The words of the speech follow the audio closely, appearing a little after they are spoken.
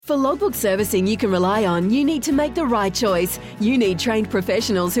For logbook servicing you can rely on, you need to make the right choice. You need trained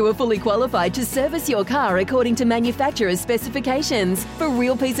professionals who are fully qualified to service your car according to manufacturer's specifications. For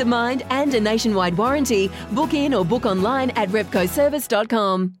real peace of mind and a nationwide warranty, book in or book online at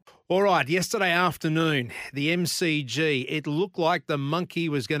repcoservice.com. All right, yesterday afternoon, the MCG, it looked like the monkey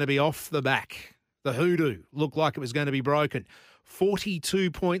was going to be off the back. The hoodoo looked like it was going to be broken.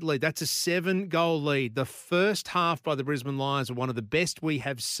 42-point lead. That's a 7-goal lead. The first half by the Brisbane Lions were one of the best we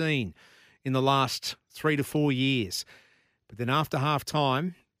have seen in the last 3 to 4 years. But then after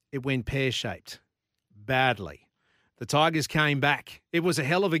half-time, it went pear-shaped. Badly. The Tigers came back. It was a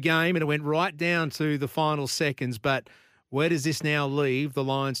hell of a game, and it went right down to the final seconds. But where does this now leave the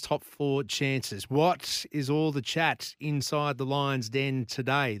Lions' top 4 chances? What is all the chat inside the Lions' den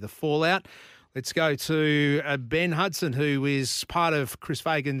today? The fallout? Let's go to Ben Hudson, who is part of Chris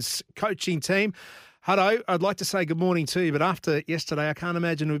Fagan's coaching team. Huddo, I'd like to say good morning to you, but after yesterday, I can't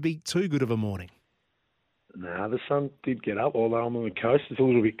imagine it would be too good of a morning. No, the sun did get up, although I'm on the coast. It's a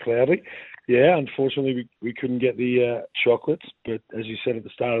little bit cloudy. Yeah, unfortunately, we couldn't get the chocolates, but as you said at the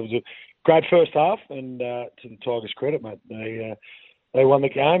start, it was a great first half, and to the Tigers' credit, mate, they won the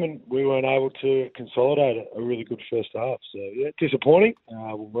game, and we weren't able to consolidate a really good first half. So, yeah, disappointing.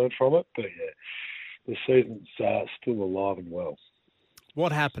 We'll learn from it. But, yeah, the season's still alive and well.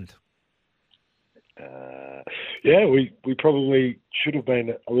 What happened? We probably should have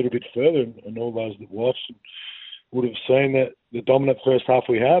been a little bit further, and all those that watched would have seen that the dominant first half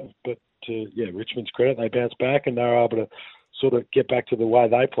we had. But, to Richmond's credit, they bounced back, and they were able to sort of get back to the way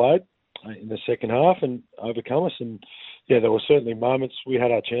they played in the second half and overcome us. And there were certainly moments we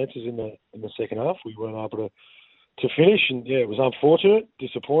had our chances in the second half. We weren't able to finish, and it was unfortunate,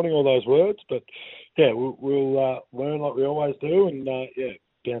 disappointing, all those words. But we'll learn like we always do, and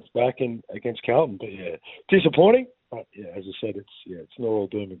bounce back against Carlton. But disappointing. But as I said, it's not all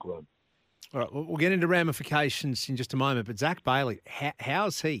doom and gloom. All right, we'll get into ramifications in just a moment. But Zach Bailey,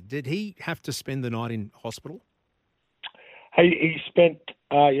 how's he? Did he have to spend the night in hospital? He spent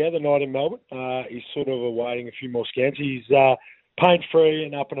the night in Melbourne. He's sort of awaiting a few more scans. He's pain-free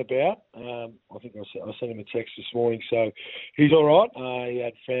and up and about. I think I sent him a text this morning, so he's all right. He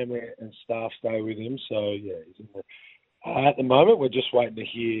had family and staff stay with him, so he's in at the moment, we're just waiting to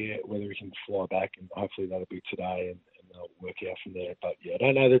hear whether he can fly back, and hopefully that'll be today, and they'll work out from there. But I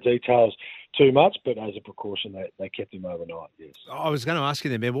don't know the details too much, but as a precaution, they kept him overnight. Yes. I was going to ask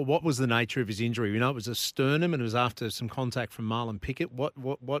you then, Ben, what was the nature of his injury? It was a sternum, and it was after some contact from Marlon Pickett. What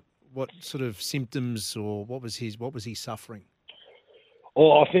sort of symptoms, or what was he suffering?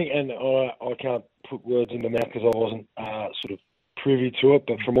 Well, I think, and I can't put words in the mouth because I wasn't sort of privy to it,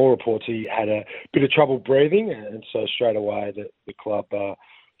 but from all reports, he had a bit of trouble breathing, and so straight away the club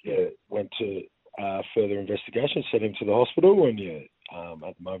went to further investigation, sent him to the hospital, and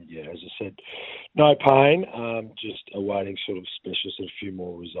at the moment, as I said, no pain, just awaiting sort of specialists and a few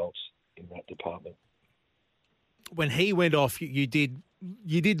more results in that department. When he went off, you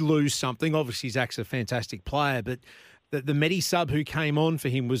did lose something. Obviously, Zach's a fantastic player, but the Medi sub who came on for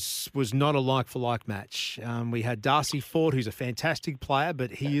him was not a like-for-like match. We had Darcy Ford, who's a fantastic player, but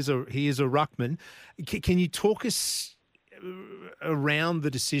he is a ruckman. Can you talk us around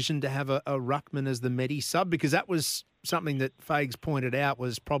the decision to have a ruckman as the Medi sub? Because that was something that Fags pointed out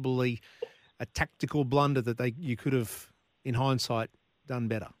was probably a tactical blunder that you could have, in hindsight, done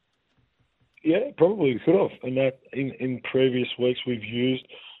better. Yeah, probably could have. And that in previous weeks we've used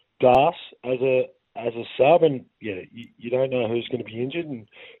Das as a sub, and you don't know who's going to be injured, and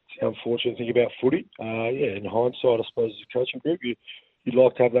it's the unfortunate thing about footy. In hindsight, I suppose as a coaching group, you'd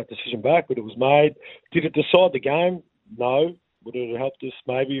like to have that decision back, but it was made. Did it decide the game? No. Would it have helped us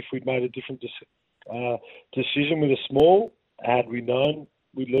maybe if we'd made a different decision with a small? Had we known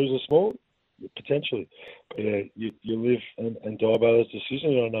we'd lose a small? Potentially. But you live and die by those decisions.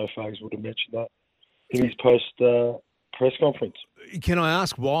 I don't know if Fags would have mentioned that in his post press conference. Can I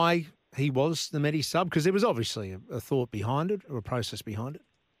ask why he was the Medi sub? Because there was obviously a thought behind it, or a process behind it.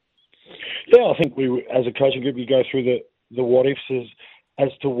 Yeah, I think we, as a coaching group, we go through the what ifs as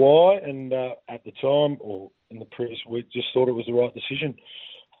to why, and at the time or in the previous week, just thought it was the right decision.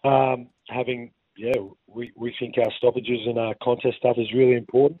 We think our stoppages and our contest stuff is really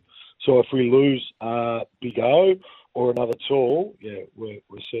important. So if we lose Big O or another tall, we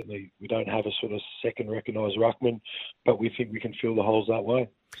don't have a sort of second recognised ruckman, but we think we can fill the holes that way.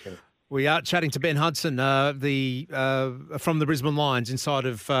 So. We are chatting to Ben Hudson, from the Brisbane Lions, inside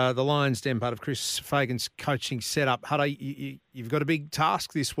of the Lions Den, part of Chris Fagan's coaching setup. Huddo, you've got a big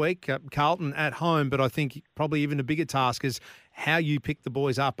task this week, Carlton at home, but I think probably even a bigger task is how you pick the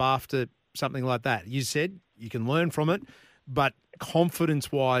boys up after something like that. You said you can learn from it, But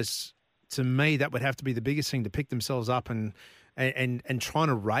confidence-wise, to me, that would have to be the biggest thing, to pick themselves up and trying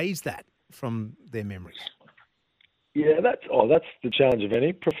to raise that from their memories. Yeah, that's the challenge of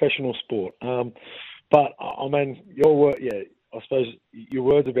any professional sport. But I mean, I suppose your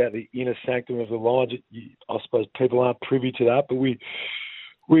words about the inner sanctum of the Lions, I suppose people aren't privy to that, but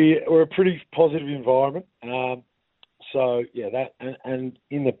we're a pretty positive environment. So yeah, that and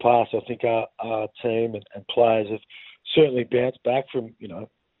in the past, I think our team and players have certainly bounced back from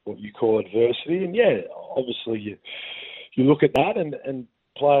what you call adversity. And yeah, obviously you look at that and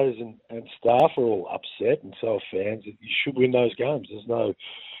players and staff are all upset, and so are fans. You should win those games. There's no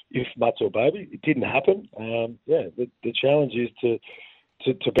if, buts or baby. It didn't happen. The challenge is to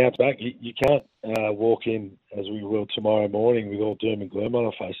bounce back. You can't walk in, as we will tomorrow morning, with all doom and gloom on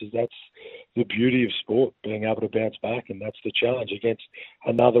our faces. That's the beauty of sport, being able to bounce back, and that's the challenge against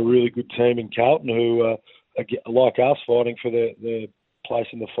another really good team in Carlton who are, like us, fighting for the place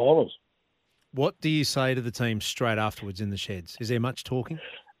in the finals. What do you say to the team straight afterwards in the sheds? Is there much talking?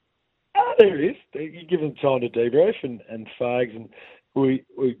 There is. You give them time to debrief and fags, and we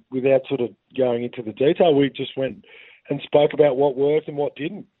without sort of going into the detail, we just went and spoke about what worked and what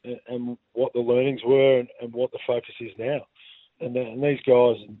didn't, and what the learnings were and what the focus is now. And these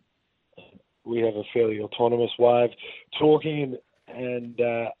guys, we have a fairly autonomous way of talking and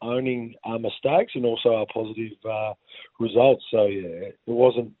owning our mistakes and also our positive results. So yeah, it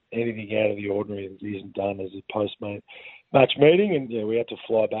wasn't anything out of the ordinary that isn't done as a post-match meeting, and yeah, we had to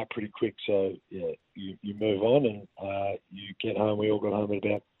fly back pretty quick. So yeah, you move on and you get home. We all got home at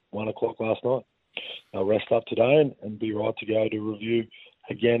about 1 o'clock last night. I'll rest up today and be right to go to review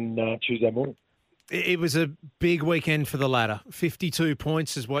again Tuesday morning. It was a big weekend for the ladder. 52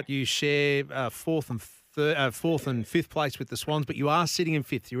 points is what you share, fourth and fifth place with the Swans, but you are sitting in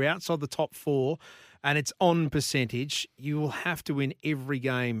fifth. You're outside the top four, and it's on percentage. You will have to win every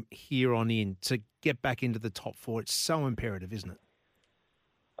game here on in to get back into the top four. It's so imperative, isn't it?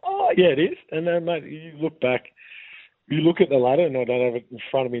 Oh, yeah, it is. And then, mate, you look back, you look at the ladder, and I don't have it in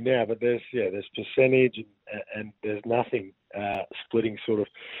front of me now, but there's percentage and there's nothing splitting sort of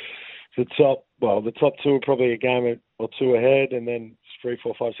the top. Well, the top two are probably a game or two ahead, and then 3,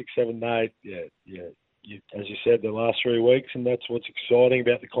 4, 5, 6, 7, 8. Yeah. As you said, the last 3 weeks, and that's what's exciting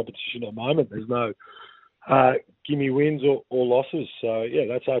about the competition at the moment. There's no gimme wins or losses. So, yeah,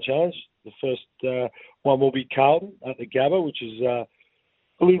 that's our challenge. The first one will be Carlton at the Gabba, which is a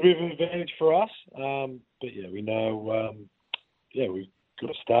little bit of an advantage for us. But, yeah, we know, we've got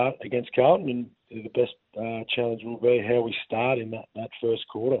to start against Carlton, and the best challenge will be how we start in that first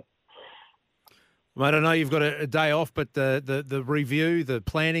quarter. Mate, I know you've got a day off, but the review, the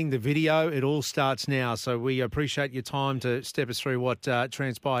planning, the video, it all starts now. So we appreciate your time to step us through what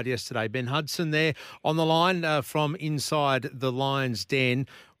transpired yesterday. Ben Hudson there on the line from inside the Lions den.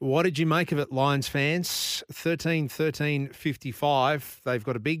 What did you make of it, Lions fans? 13-55. They've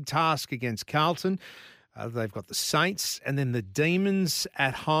got a big task against Carlton. They've got the Saints and then the Demons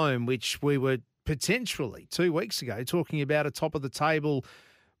at home, which we were potentially 2 weeks ago talking about a top-of-the-table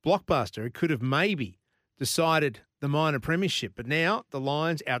blockbuster. It could have maybe decided the minor premiership, but now the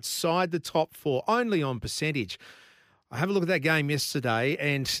Lions outside the top four, only on percentage. I have a look at that game yesterday,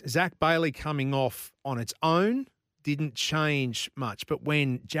 and Zach Bailey coming off on its own didn't change much. But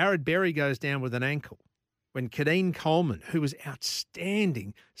when Jared Berry goes down with an ankle, when Kadeen Coleman, who was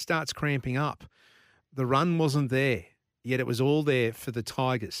outstanding, starts cramping up, the run wasn't there, yet it was all there for the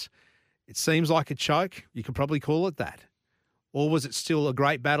Tigers. It seems like a choke. You could probably call it that. Or was it still a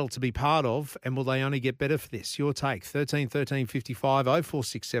great battle to be part of, and will they only get better for this? Your take, 13-55,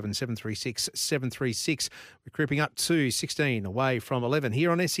 0467 736 736. We're creeping up to 16 away from 11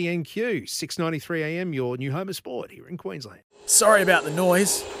 here on SENQ, 6:93 a.m, your new home of sport here in Queensland. Sorry about the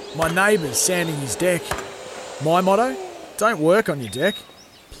noise. My neighbour's sanding his deck. My motto, don't work on your deck,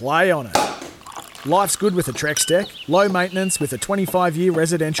 play on it. Life's good with a Trex deck, low maintenance with a 25-year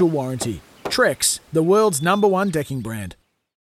residential warranty. Trex, the world's #1 decking brand.